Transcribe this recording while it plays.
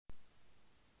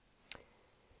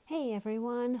Hey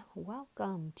everyone,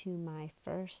 welcome to my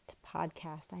first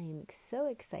podcast. I am so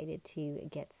excited to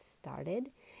get started.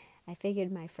 I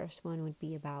figured my first one would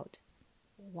be about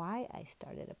why I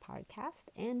started a podcast,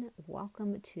 and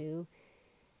welcome to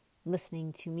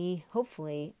listening to me,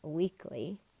 hopefully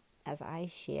weekly, as I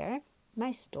share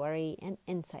my story and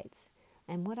insights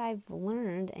and what I've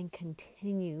learned and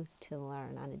continue to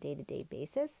learn on a day-to-day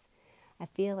basis. I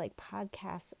feel like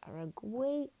podcasts are a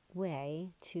great way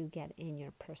to get in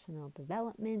your personal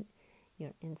development,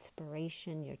 your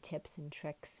inspiration, your tips and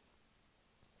tricks.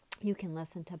 You can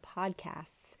listen to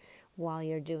podcasts while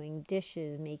you're doing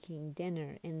dishes, making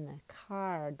dinner, in the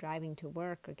car, driving to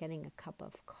work, or getting a cup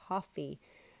of coffee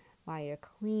while you're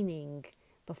cleaning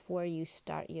before you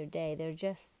start your day. There are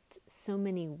just so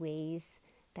many ways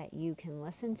that you can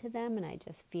listen to them, and I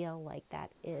just feel like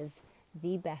that is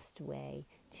the best way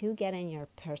to get in your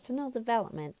personal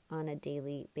development on a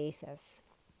daily basis.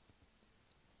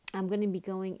 I'm going to be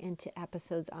going into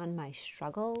episodes on my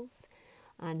struggles,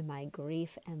 on my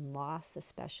grief and loss,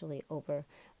 especially over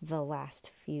the last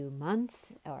few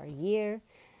months or year.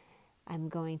 I'm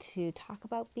going to talk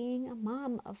about being a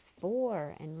mom of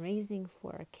 4 and raising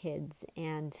 4 kids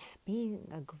and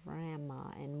being a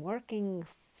grandma and working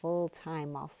full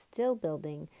time while still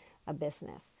building a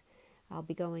business. I'll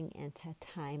be going into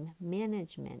time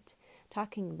management,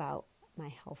 talking about my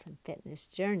health and fitness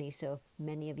journey. So if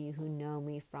many of you who know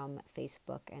me from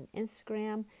Facebook and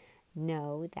Instagram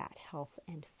know that health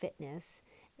and fitness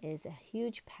is a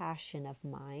huge passion of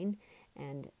mine,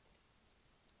 and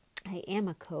I am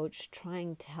a coach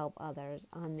trying to help others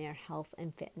on their health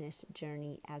and fitness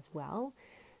journey as well.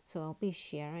 So I'll be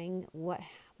sharing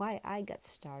why I got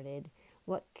started,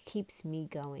 what keeps me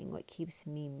going, what keeps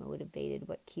me motivated,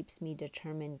 what keeps me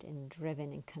determined and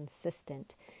driven and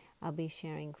consistent. I'll be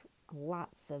sharing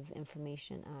lots of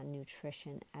information on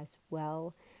nutrition as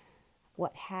well,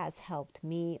 what has helped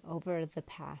me over the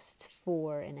past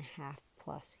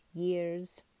 4.5+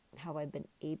 years, how I've been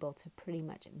able to pretty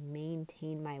much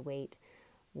maintain my weight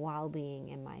while being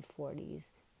in my 40s,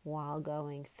 while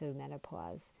going through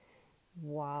menopause,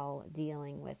 while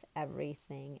dealing with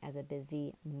everything as a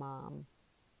busy mom.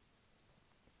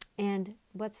 And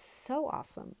what's so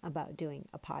awesome about doing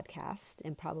a podcast,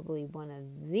 and probably one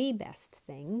of the best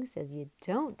things, is you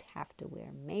don't have to wear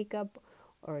makeup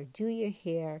or do your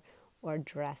hair or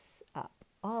dress up.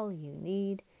 All you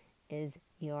need is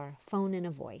your phone and a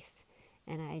voice.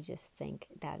 And I just think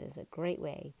that is a great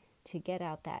way to get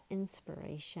out that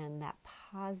inspiration, that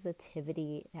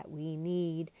positivity that we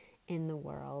need in the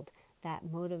world, that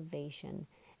motivation,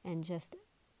 and just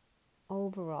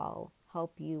overall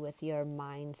help you with your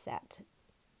mindset.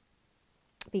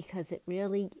 Because it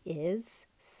really is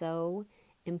so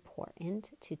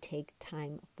important to take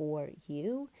time for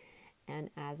you. And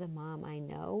as a mom, I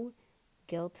know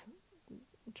guilt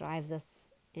drives us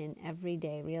in every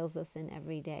day, reels us in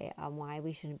every day on why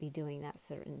we shouldn't be doing that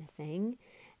certain thing.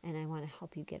 And I want to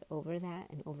help you get over that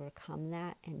and overcome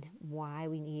that, and why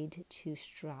we need to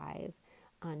strive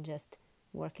on just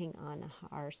working on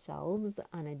ourselves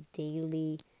on a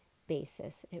daily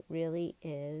basis. It really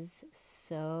is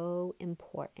so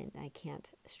important. I can't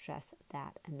stress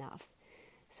that enough.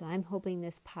 So I'm hoping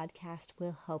this podcast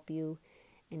will help you,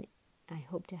 and I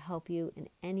hope to help you in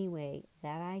any way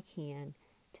that I can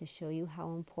to show you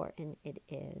how important it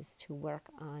is to work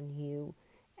on you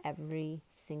every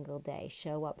single day.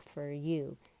 Show up for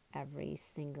you every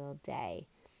single day.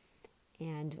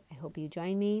 And I hope you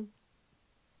join me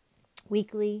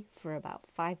weekly for about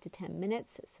 5 to 10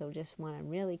 minutes. So just want to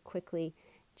really quickly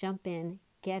jump in,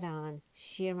 get on,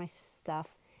 share my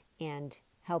stuff, and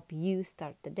help you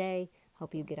start the day,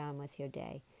 help you get on with your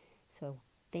day. So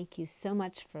thank you so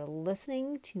much for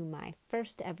listening to my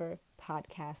first ever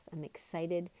podcast. I'm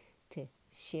excited to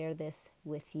share this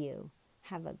with you.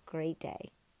 Have a great day.